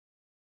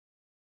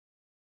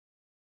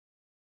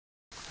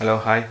Hello,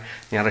 hi.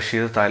 I am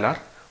Rasheed Thayalar.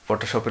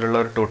 Photoshop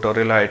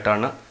tutorial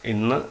ആയിട്ടാണ്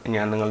ഇന്ന്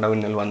ഞാൻ നിങ്ങളുടെ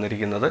മുന്നിൽ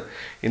വന്നിരിക്കുന്നത്.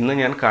 ഇന്ന്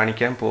ഞാൻ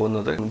കാണിക്കാൻ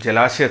പോകുന്നത്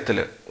ജലാശയത്തിൽ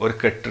ഒരു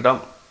കെട്ടിടം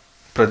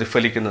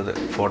പ്രതിഫലിക്കുന്നത്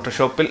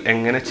ഫോട്ടോഷോപ്പിൽ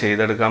എങ്ങനെ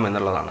ചെയ്തെടുക്കാം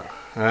എന്നുള്ളതാണ്.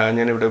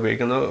 ഞാൻ ഇവിടെ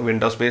ഉപയോഗിക്കുന്നത്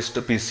വിൻഡോസ്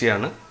ബേസ്ഡ് പിസി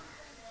ആണ്.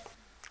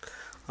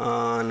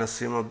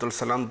 നസീം അബ്ദുൽ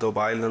സലാം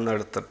ദുബായിൽ നിന്ന്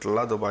എടുത്തിട്ടുള്ള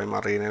ദുബായ്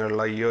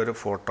മറീനയിലുള്ള ഈ ഒരു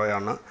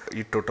ഫോട്ടോയാണ്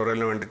ഈ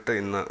ട്യൂട്ടോറിയലിന് വേണ്ടിയിട്ട്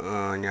ഇന്ന്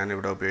ഞാൻ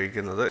ഇവിടെ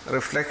ഉപയോഗിക്കുന്നത്.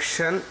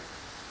 റിഫ്ലക്ഷൻ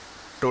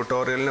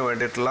ട്യൂട്ടോറിയലിന്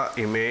വേണ്ടിയിട്ടുള്ള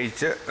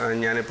ഇമേജ്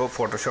ഞാനിപ്പോൾ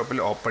ഫോട്ടോഷോപ്പിൽ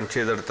ഓപ്പൺ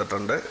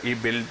ചെയ്തെടുത്തിട്ടുണ്ട്. ഈ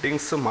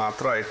ബിൽഡിങ്സ്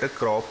മാത്രമായിട്ട്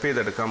ക്രോപ്പ്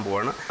ചെയ്തെടുക്കാൻ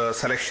പോവാണ്.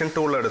 സെലക്ഷൻ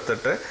ടൂൾ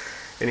എടുത്തിട്ട്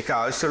എനിക്ക്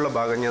ആവശ്യമുള്ള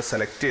ഭാഗം ഞാൻ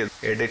സെലക്ട് ചെയ്ത്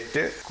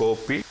എഡിറ്റ്,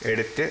 കോപ്പി,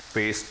 എഡിറ്റ്,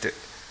 പേസ്റ്റ്.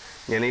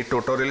 ഞാൻ ഈ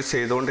ട്യൂട്ടോറിയൽ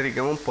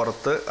ചെയ്തുകൊണ്ടിരിക്കുമ്പോൾ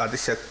പുറത്ത്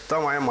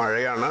അതിശക്തമായ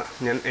മഴയാണ്.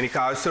 എനിക്ക്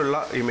ആവശ്യമുള്ള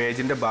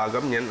ഇമേജിൻ്റെ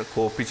ഭാഗം ഞാൻ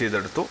കോപ്പി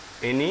ചെയ്തെടുത്തു.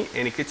 ഇനി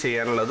എനിക്ക്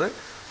ചെയ്യാനുള്ളത്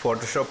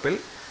ഫോട്ടോഷോപ്പിൽ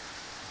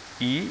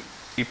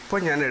ഇപ്പോൾ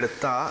ഞാൻ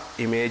എടുത്ത ആ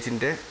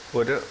ഇമേജിൻ്റെ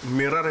ഒരു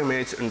മിറർ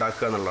ഇമേജ്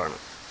ഉണ്ടാക്കുക എന്നുള്ളതാണ്.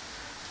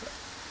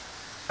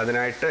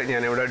 അതിനായിട്ട്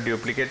ഞാനിവിടെ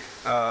ഡ്യൂപ്ലിക്കേറ്റ്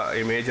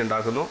ഇമേജ്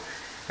ഉണ്ടാക്കുന്നു.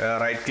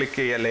 റൈറ്റ് ക്ലിക്ക്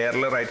ചെയ്യുക,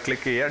 ലെയറിൽ റൈറ്റ്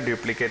ക്ലിക്ക് ചെയ്യുക,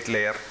 ഡ്യൂപ്ലിക്കേറ്റ്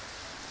ലെയർ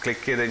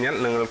ക്ലിക്ക് ചെയ്ത് കഴിഞ്ഞാൽ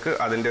നിങ്ങൾക്ക്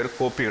അതിൻ്റെ ഒരു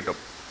കോപ്പി കിട്ടും.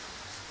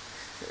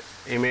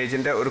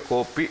 ഇമേജിൻ്റെ ഒരു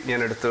കോപ്പി ഞാൻ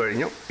എടുത്തു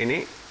കഴിഞ്ഞു. ഇനി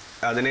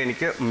അതിനെ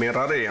എനിക്ക്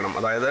മിറർ ചെയ്യണം,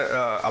 അതായത്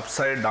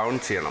അപ്സൈഡ് ഡൗൺ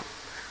ചെയ്യണം.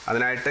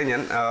 അതിനായിട്ട്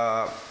ഞാൻ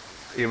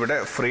ഇവിടെ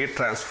ഫ്രീ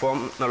ട്രാൻസ്ഫോം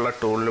എന്നുള്ള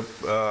ടൂളിൽ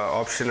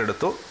ഓപ്ഷൻ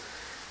എടുത്തു.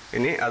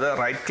 ഇനി അത്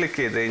റൈറ്റ് ക്ലിക്ക്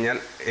ചെയ്ത് കഴിഞ്ഞാൽ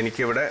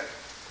എനിക്കിവിടെ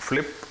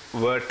ഫ്ലിപ്പ്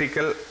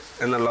വേർട്ടിക്കൽ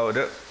എന്നുള്ള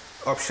ഒരു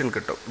ഓപ്ഷൻ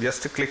കിട്ടും.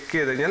 ജസ്റ്റ് ക്ലിക്ക്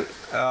ചെയ്ത് കഴിഞ്ഞാൽ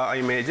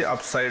ഇമേജ്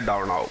അപ്സൈഡ്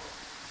ഡൗൺ ആവും.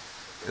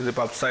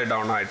 ഇതിപ്പോൾ അപ്സൈഡ്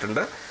ഡൗൺ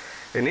ആയിട്ടുണ്ട്.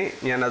 ഇനി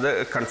ഞാനത്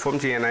കൺഫേം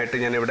ചെയ്യാനായിട്ട്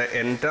ഞാനിവിടെ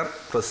എൻ്റർ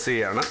പ്രസ്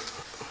ചെയ്യുകയാണ്.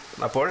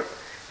 അപ്പോൾ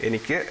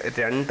എനിക്ക്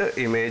രണ്ട്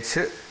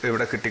ഇമേജ്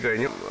ഇവിടെ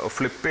കിട്ടിക്കഴിഞ്ഞു.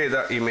 ഫ്ലിപ്പ് ചെയ്ത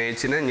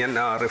ഇമേജിനെ ഞാൻ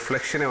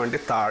റിഫ്ലക്ഷന് വേണ്ടി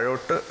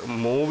താഴോട്ട്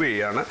മൂവ്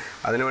ചെയ്യുകയാണ്.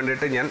 അതിന്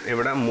വേണ്ടിയിട്ട് ഞാൻ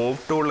ഇവിടെ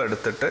മൂവ് ടൂൾ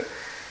എടുത്തിട്ട്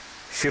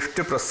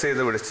ഷിഫ്റ്റ് പ്രസ്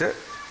ചെയ്ത് പിടിച്ച്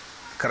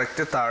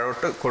കറക്റ്റ്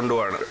താഴോട്ട്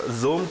കൊണ്ടുപോവാണ്.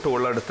 സൂം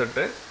ടൂൾ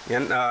എടുത്തിട്ട്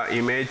ഞാൻ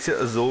ഇമേജ്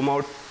സൂം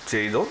ഔട്ട്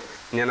ചെയ്തു.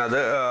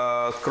 ഞാനത്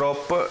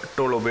ക്രോപ്പ്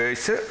ടൂൾ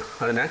ഉപയോഗിച്ച്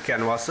അതിനെ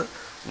ക്യാൻവാസ്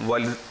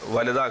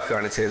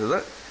വലുതാക്കുകയാണ് ചെയ്തത്.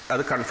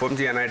 അത് കൺഫേം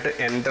ചെയ്യാനായിട്ട്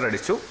എൻ്റർ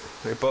അടിച്ചു.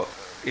 ഇപ്പോൾ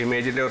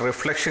ഇമേജിൻ്റെ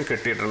റിഫ്ലക്ഷൻ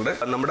കിട്ടിയിട്ടുണ്ട്.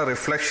 നമ്മുടെ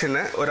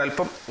റിഫ്ലക്ഷന്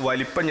ഒരല്പം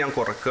വലിപ്പം ഞാൻ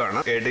കുറയ്ക്കുകയാണ്.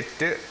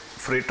 Edit,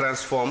 free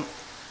transform.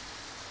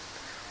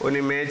 ഒരു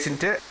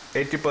ഇമേജിൻ്റെ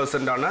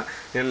 80%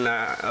 ഞാൻ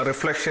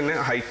റിഫ്ലക്ഷന്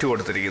ഹൈറ്റ്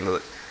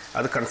കൊടുത്തിരിക്കുന്നത്.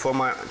 അത് കൺഫേം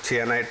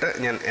ചെയ്യാനായിട്ട്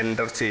ഞാൻ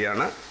എൻ്റർ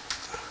ചെയ്യാണ്.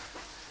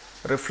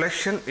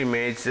 റിഫ്ലക്ഷൻ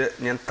ഇമേജ്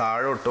ഞാൻ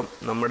താഴോട്ടും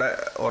നമ്മുടെ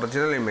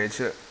ഒറിജിനൽ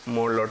ഇമേജ്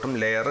മുകളിലോട്ടും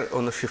ലെയർ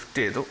ഒന്ന് ഷിഫ്റ്റ്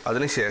ചെയ്തു.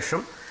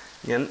 അതിനുശേഷം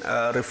ഞാൻ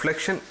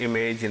റിഫ്ലക്ഷൻ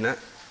ഇമേജിന്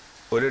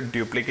ഒരു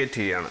ഡ്യൂപ്ലിക്കേറ്റ്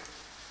ചെയ്യാണ്.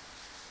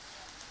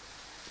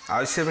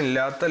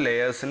 ആവശ്യമില്ലാത്ത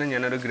ലെയേഴ്സിന്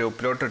ഞാനൊരു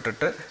ഗ്രൂപ്പിലോട്ട്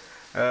ഇട്ടിട്ട്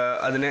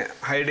അതിനെ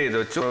ഹൈഡ് ചെയ്ത്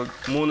വെച്ചു.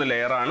 3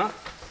 ലെയറാണ്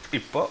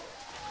ഇപ്പോൾ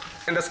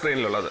എൻ്റെ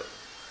സ്ക്രീനിലുള്ളത്.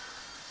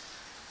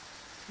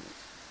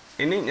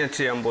 ഇനി ഞാൻ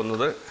ചെയ്യാൻ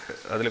പോകുന്നത്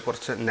അതിൽ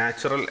കുറച്ച്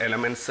നാച്ചുറൽ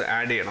എലമെൻറ്റ്സ്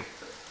ആഡ് ചെയ്യണം.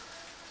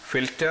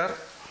 Filter,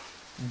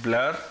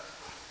 blur,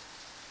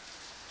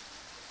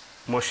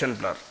 motion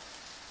blur.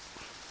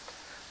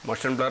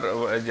 Motion blur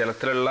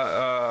ജലത്തിലുള്ള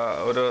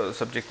ഒരു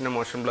സബ്ജക്റ്റിൻ്റെ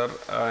മോഷൻ ബ്ലർ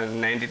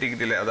 90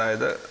 ഡിഗ്രിയിൽ,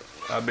 അതായത്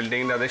ആ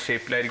ബിൽഡിങ്ങിൻ്റെ അതേ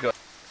ഷേപ്പിലായിരിക്കും.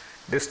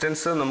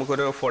 ഡിസ്റ്റൻസ്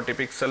നമുക്കൊരു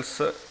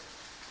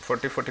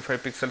 40-45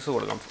 പിക്സൽസ്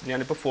കൊടുക്കാം.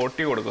 ഞാനിപ്പോൾ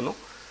 40 കൊടുക്കുന്നു.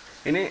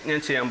 ഇനി ഞാൻ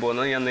ചെയ്യാൻ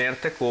പോകുന്നത് ഞാൻ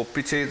നേരത്തെ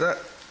കോപ്പി ചെയ്ത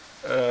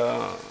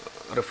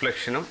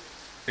റിഫ്ലക്ഷനും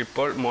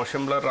ഇപ്പോൾ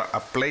മോഷൻ ബ്ലർ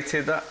അപ്ലൈ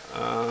ചെയ്ത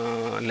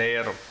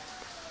ലെയറും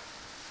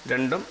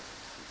രണ്ടും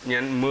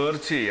ഞാൻ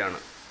മേർജ് ചെയ്യാണ്.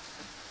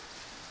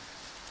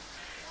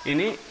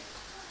 ഇനി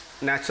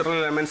നാച്ചുറൽ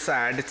എലമെൻറ്റ്സ്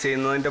ആഡ്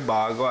ചെയ്യുന്നതിൻ്റെ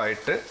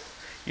ഭാഗമായിട്ട്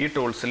ഈ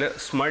ടൂൾസിൽ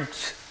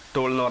സ്മഡ്ജ്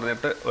ടൂൾ എന്ന്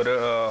പറഞ്ഞിട്ട് ഒരു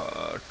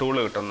ടൂള്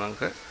കിട്ടും.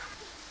 നമുക്ക്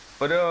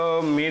ഒരു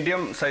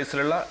മീഡിയം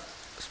സൈസിലുള്ള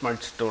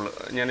സ്മഡ്ജ് ടൂൾ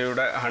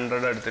ഞാനിവിടെ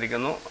 100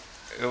 എടുത്തിരിക്കുന്നു.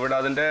 ഇവിടെ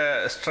അതിൻ്റെ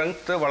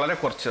സ്ട്രെങ്ത്ത് വളരെ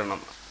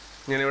കുറച്ചിടണം.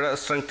 ഞാനിവിടെ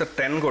സ്ട്രെങ്ത്ത്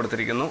 10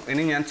 കൊടുത്തിരിക്കുന്നു.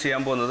 ഇനി ഞാൻ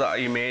ചെയ്യാൻ പോകുന്നത് ആ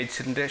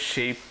ഇമേജിൻ്റെ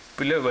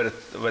ഷേപ്പിൽ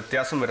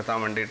വ്യത്യാസം വരുത്താൻ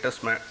വേണ്ടിയിട്ട്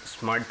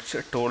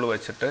സ്മഡ്ജ് ടൂൾ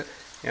വെച്ചിട്ട്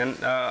ഞാൻ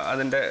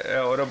അതിൻ്റെ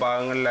ഓരോ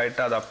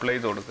ഭാഗങ്ങളിലായിട്ട് അത് അപ്ലൈ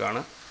ചെയ്ത്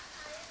കൊടുക്കുകയാണ്.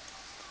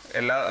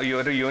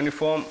 ഒരു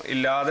യൂണിഫോം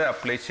ഇല്ലാതെ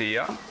അപ്ലൈ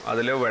ചെയ്യുക.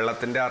 അതിൽ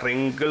വെള്ളത്തിൻ്റെ ആ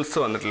റിങ്കിൾസ്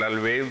വന്നിട്ടില്ല,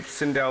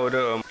 വേവ്സിൻ്റെ ആ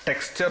ഒരു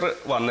ടെക്സ്ചർ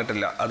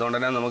വന്നിട്ടില്ല. അതുകൊണ്ട്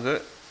തന്നെ നമുക്ക്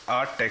ആ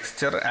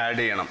ടെക്സ്ചർ ആഡ്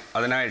ചെയ്യണം.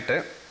 അതിനായിട്ട്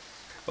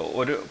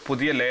ഒരു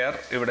പുതിയ ലെയർ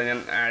ഇവിടെ ഞാൻ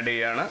ആഡ്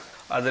ചെയ്യുകയാണ്.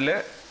 അതിൽ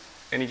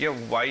എനിക്ക്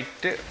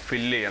വൈറ്റ്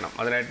ഫില്ല് ചെയ്യണം.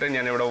 അതിനായിട്ട്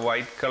ഞാനിവിടെ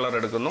വൈറ്റ് കളർ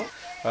എടുക്കുന്നു.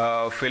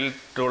 ഫിൽ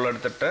ടൂൾ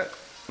എടുത്തിട്ട്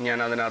ഞാൻ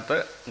അതിനകത്ത്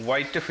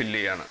വൈറ്റ് ഫില്ല്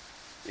ചെയ്യാണ്.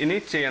 ഇനി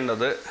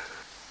ചെയ്യേണ്ടത്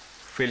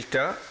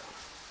ഫിൽറ്റർ,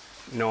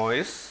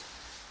 നോയ്സ്,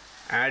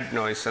 ആഡ്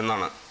നോയ്സ്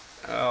എന്നാണ്.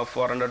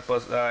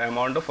 400%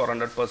 എമൗണ്ട്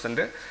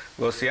 400%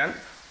 ഗോസിയാൻ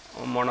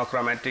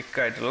മോണോക്രോമാറ്റിക്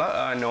ആയിട്ടുള്ള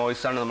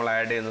നോയ്സാണ് നമ്മൾ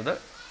ആഡ് ചെയ്യുന്നത്.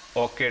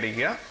 ഓക്കെ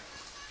അടിക്കുക.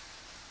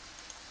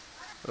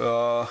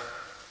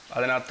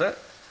 അതിനകത്ത്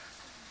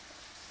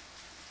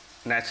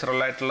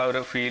നാച്ചുറലായിട്ടുള്ള ഒരു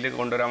ഫീല്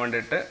കൊണ്ടുവരാൻ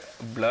വേണ്ടിയിട്ട്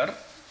ബ്ലർ,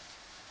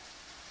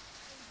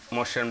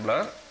 മോഷൻ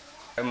ബ്ലർ,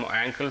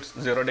 ആംഗിൾ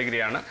 0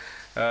 ഡിഗ്രിയാണ്.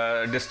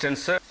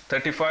 ഡിസ്റ്റൻസ്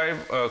 35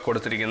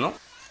 കൊടുത്തിരിക്കുന്നു.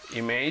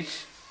 ഇമേജ്,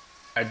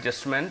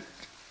 അഡ്ജസ്റ്റ്മെൻറ്റ്,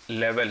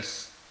 ലെവൽസ്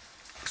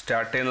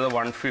സ്റ്റാർട്ട് ചെയ്യുന്നത്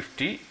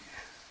 150,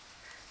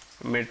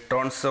 മിഡ്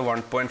ടോൺസ്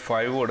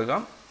 1.5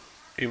 കൊടുക്കാം.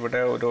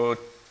 ഇവിടെ ഒരു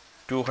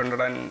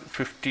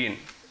 215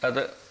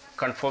 അത്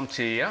കൺഫേം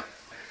ചെയ്യുക.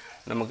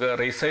 നമുക്ക്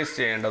റീസൈസ്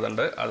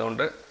ചെയ്യേണ്ടതുണ്ട്.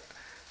 അതുകൊണ്ട്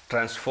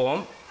ട്രാൻസ്ഫോം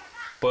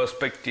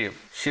പെർസ്പെക്റ്റീവ്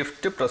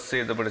ഷിഫ്റ്റ് പ്രസ്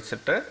ചെയ്ത്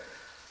പിടിച്ചിട്ട്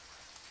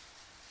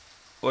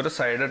ഒരു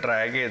സൈഡ്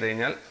ഡ്രാഗ് ചെയ്ത്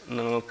കഴിഞ്ഞാൽ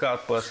നിങ്ങൾക്ക് ആ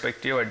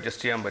പെർസ്പെക്റ്റീവ്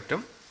അഡ്ജസ്റ്റ് ചെയ്യാൻ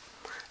പറ്റും.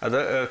 അത്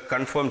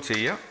കൺഫേം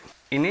ചെയ്യുക.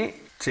 ഇനി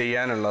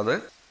ചെയ്യാനുള്ളത്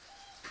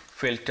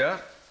ഫിൽറ്റർ,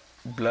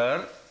 ബ്ലർ,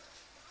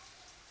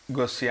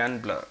 ഗുസ്സിയൻ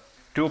ബ്ലർ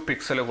 2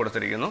 പിക്സൽ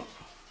കൊടുത്തിരിക്കുന്നു.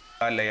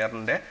 ആ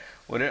ലെയറിൻ്റെ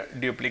ഒരു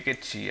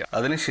ഡ്യൂപ്ലിക്കേറ്റ് ചെയ്യുക.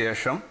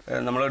 അതിനുശേഷം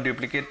നമ്മൾ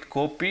ഡ്യൂപ്ലിക്കേറ്റ്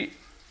കോപ്പി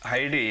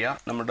ഹൈഡ് ചെയ്യുക.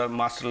 നമ്മുടെ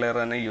മാസ്റ്റർ ലെയർ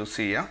തന്നെ യൂസ്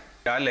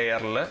ചെയ്യുക. ആ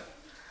ലെയറിൽ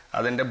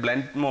അതിൻ്റെ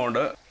blend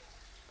mode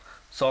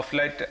soft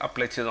light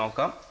apply ചെയ്ത്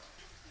നോക്കാം.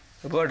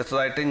 ഇപ്പോൾ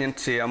അടുത്തതായിട്ട് ഞാൻ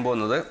ചെയ്യാൻ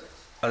പോകുന്നത്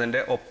അതിൻ്റെ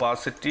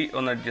ഒപ്പാസിറ്റി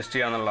ഒന്ന് അഡ്ജസ്റ്റ്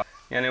ചെയ്യാന്നുള്ള.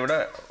 ഞാനിവിടെ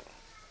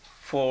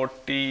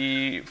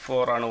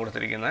 44 ആണ്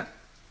കൊടുത്തിരിക്കുന്നത്.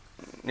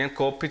 ഞാൻ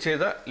കോപ്പി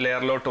ചെയ്ത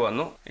ലെയറിലോട്ട്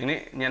വന്നു. ഇനി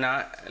ഞാൻ ആ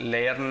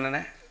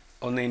ലെയറിനെ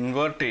ഒന്ന്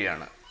ഇൻവേർട്ട്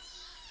ചെയ്യാണ്.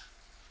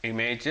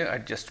 Image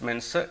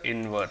adjustments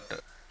invert.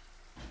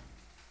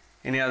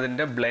 ഇനി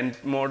അതിൻ്റെ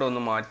ബ്ലെൻഡ് മോഡ്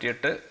ഒന്ന്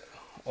മാറ്റിയിട്ട്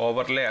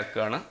ഓവർലേ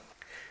ആക്കുകയാണ്.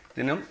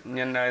 ഇതിനും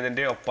ഞാൻ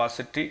ഇതിൻ്റെ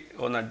ഒപ്പാസിറ്റി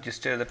ഒന്ന്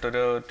അഡ്ജസ്റ്റ്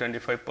ചെയ്തിട്ടൊരു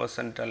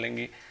 25%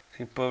 അല്ലെങ്കിൽ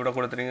ഇപ്പോൾ ഇവിടെ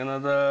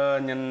കൊടുത്തിരിക്കുന്നത്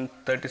ഞാൻ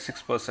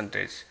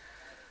 36%.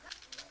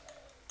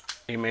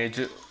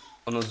 ഇമേജ്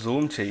ഒന്ന്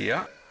സൂം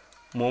ചെയ്യുക.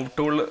 മൂവ്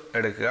ടൂൾ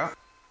എടുക്കുക.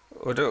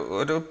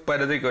 ഒരു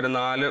പരിധിക്ക് ഒരു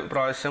 4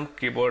 പ്രാവശ്യം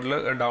കീബോർഡിൽ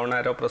ഡൗൺ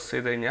ആരോ പ്രസ്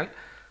ചെയ്ത് കഴിഞ്ഞാൽ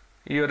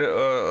ഈ ഒരു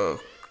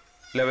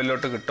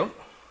ലെവലിലോട്ട് കിട്ടും.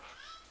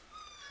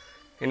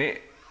 ഇനി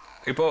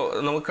ഇപ്പോൾ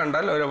നമുക്ക്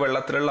കണ്ടാൽ ഒരു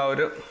വെള്ളത്തിലുള്ള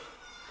ഒരു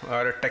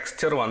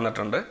ടെക്സ്ചർ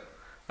വന്നിട്ടുണ്ട്.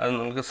 അത്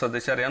നമുക്ക്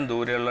ശ്രദ്ധിച്ചറിയാം.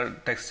 ദൂരെയുള്ള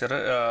ടെക്സ്ചർ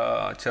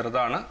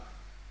ചെറുതാണ്.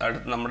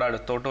 നമ്മുടെ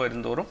അടുത്തോട്ട്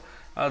വരുംതോറും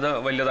അത്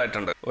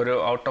വലിയതായിട്ടുണ്ട്. ഒരു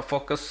ഔട്ട് ഓഫ്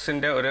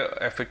ഫോക്കസിൻ്റെ ഒരു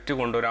എഫക്റ്റ്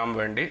കൊണ്ടുവരാൻ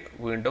വേണ്ടി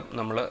വീണ്ടും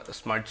നമ്മൾ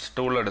സ്മഡ്ജ്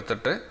ടൂൾ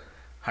എടുത്തിട്ട്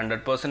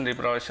 100% ഈ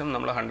പ്രാവശ്യം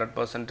നമ്മൾ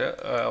 100%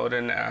 ഒരു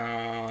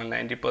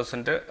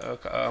 90%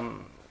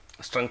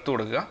 സ്ട്രെങ്ത്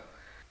കൊടുക്കുക.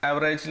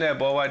 ആവറേജിൽ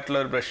എബോവ് ആയിട്ടുള്ള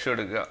ഒരു ബ്രഷ്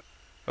എടുക്കുക.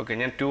 ഓക്കെ,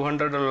 ഞാൻ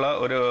 200 ഉള്ള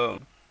ഒരു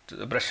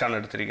ബ്രഷാണ്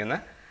എടുത്തിരിക്കുന്നത്.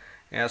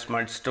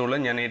 സ്മഡ്ജ് ടൂൾ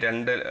ഞാൻ ഈ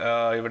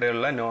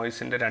ഇവിടെയുള്ള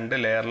നോയ്സിൻ്റെ 2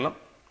 ലെയറിലും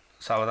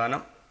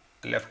സാവധാനം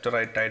ലെഫ്റ്റ്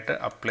റൈറ്റ് ആയിട്ട്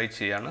അപ്ലൈ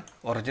ചെയ്യാണ്.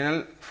 ഒറിജിനൽ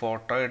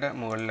ഫോട്ടോയുടെ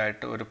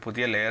മുകളിലായിട്ട് ഒരു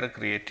പുതിയ ലെയർ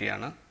ക്രിയേറ്റ്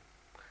ചെയ്യാണ്.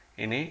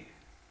 ഇനി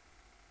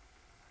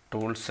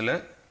ടൂൾസിൽ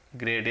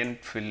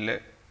ഗ്രേഡിയൻറ്റ് ഫില്ല്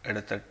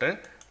എടുത്തിട്ട്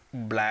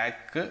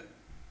ബ്ലാക്ക്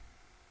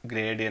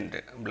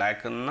ഗ്രേഡിയൻറ്റ്,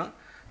 ബ്ലാക്കിൽ നിന്ന്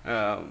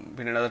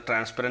പിന്നീട് അത്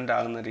ട്രാൻസ്പെറൻ്റ്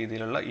ആകുന്ന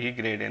രീതിയിലുള്ള ഈ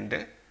ഗ്രേഡിയൻറ്റ്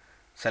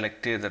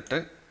സെലക്ട് ചെയ്തിട്ട്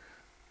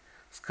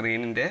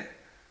സ്ക്രീനിൻ്റെ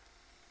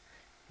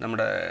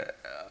നമ്മുടെ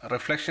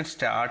റിഫ്ലക്ഷൻ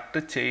സ്റ്റാർട്ട്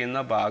ചെയ്യുന്ന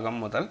ഭാഗം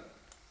മുതൽ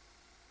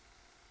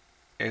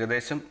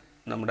ഏകദേശം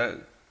നമ്മുടെ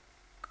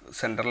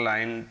സെൻട്രൽ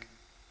ലൈൻ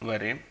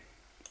വരെയും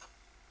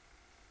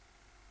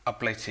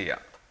അപ്ലൈ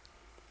ചെയ്യാം.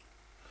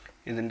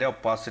 ഇതിൻ്റെ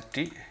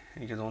ഒപ്പാസിറ്റി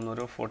എനിക്ക് തോന്നുന്നു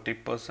ഒരു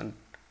 40%,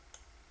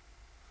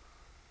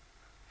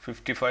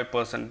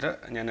 55%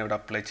 ഞാനിവിടെ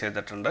അപ്ലൈ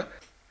ചെയ്തിട്ടുണ്ട്.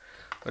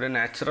 ഒരു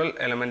നാച്ചുറൽ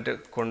എലമെൻറ്റ്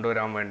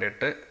കൊണ്ടുവരാൻ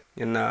വേണ്ടിയിട്ട്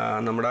ഞാൻ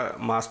നമ്മുടെ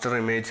മാസ്റ്റർ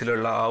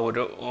ഇമേജിലുള്ള ആ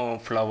ഒരു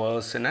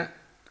ഫ്ലവേഴ്സിനെ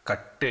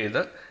കട്ട്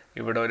ചെയ്ത്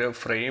ഇവിടെ ഒരു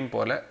ഫ്രെയിം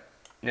പോലെ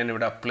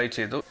ഞാനിവിടെ അപ്ലൈ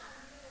ചെയ്തു.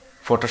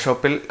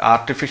 ഫോട്ടോഷോപ്പിൽ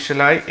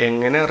ആർട്ടിഫിഷ്യലായി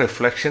എങ്ങനെ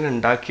റിഫ്ലക്ഷൻ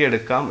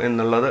ഉണ്ടാക്കിയെടുക്കാം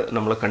എന്നുള്ളത്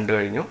നമ്മൾ കണ്ടു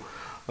കഴിഞ്ഞു.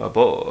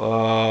 അപ്പോൾ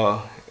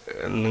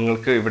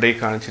നിങ്ങൾക്ക് ഇവിടെ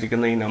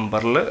കാണിച്ചിരിക്കുന്ന ഈ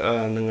നമ്പറിൽ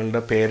നിങ്ങളുടെ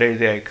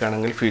പേരെഴുതി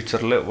അയക്കുകയാണെങ്കിൽ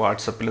ഫ്യൂച്ചറിൽ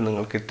വാട്സപ്പിൽ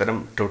നിങ്ങൾക്ക് ഇത്തരം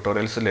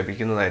ട്യൂട്ടോറിയൽസ്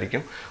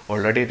ലഭിക്കുന്നതായിരിക്കും.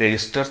 ഓൾറെഡി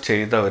രജിസ്റ്റർ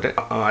ചെയ്തവർ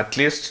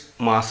അറ്റ്ലീസ്റ്റ്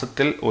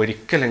മാസത്തിൽ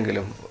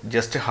ഒരിക്കലെങ്കിലും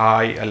ജസ്റ്റ്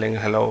ഹായ്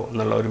അല്ലെങ്കിൽ ഹലോ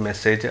എന്നുള്ള ഒരു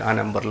മെസ്സേജ് ആ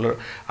നമ്പറിൽ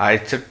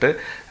അയച്ചിട്ട്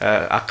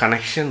ആ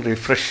കണക്ഷൻ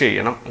റിഫ്രഷ്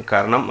ചെയ്യണം.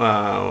 കാരണം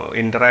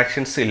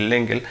ഇൻറ്ററാക്ഷൻസ്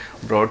ഇല്ലെങ്കിൽ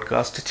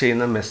ബ്രോഡ്കാസ്റ്റ്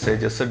ചെയ്യുന്ന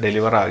മെസ്സേജസ്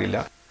ഡെലിവർ ആകില്ല.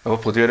 അപ്പോൾ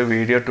പുതിയൊരു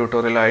വീഡിയോ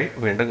ട്യൂട്ടോറിയലായി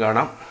വീണ്ടും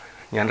കാണാം.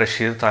 ഞാൻ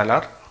റഷീദ്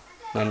താലാർ.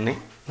 നന്ദി,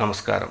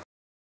 നമസ്കാരം.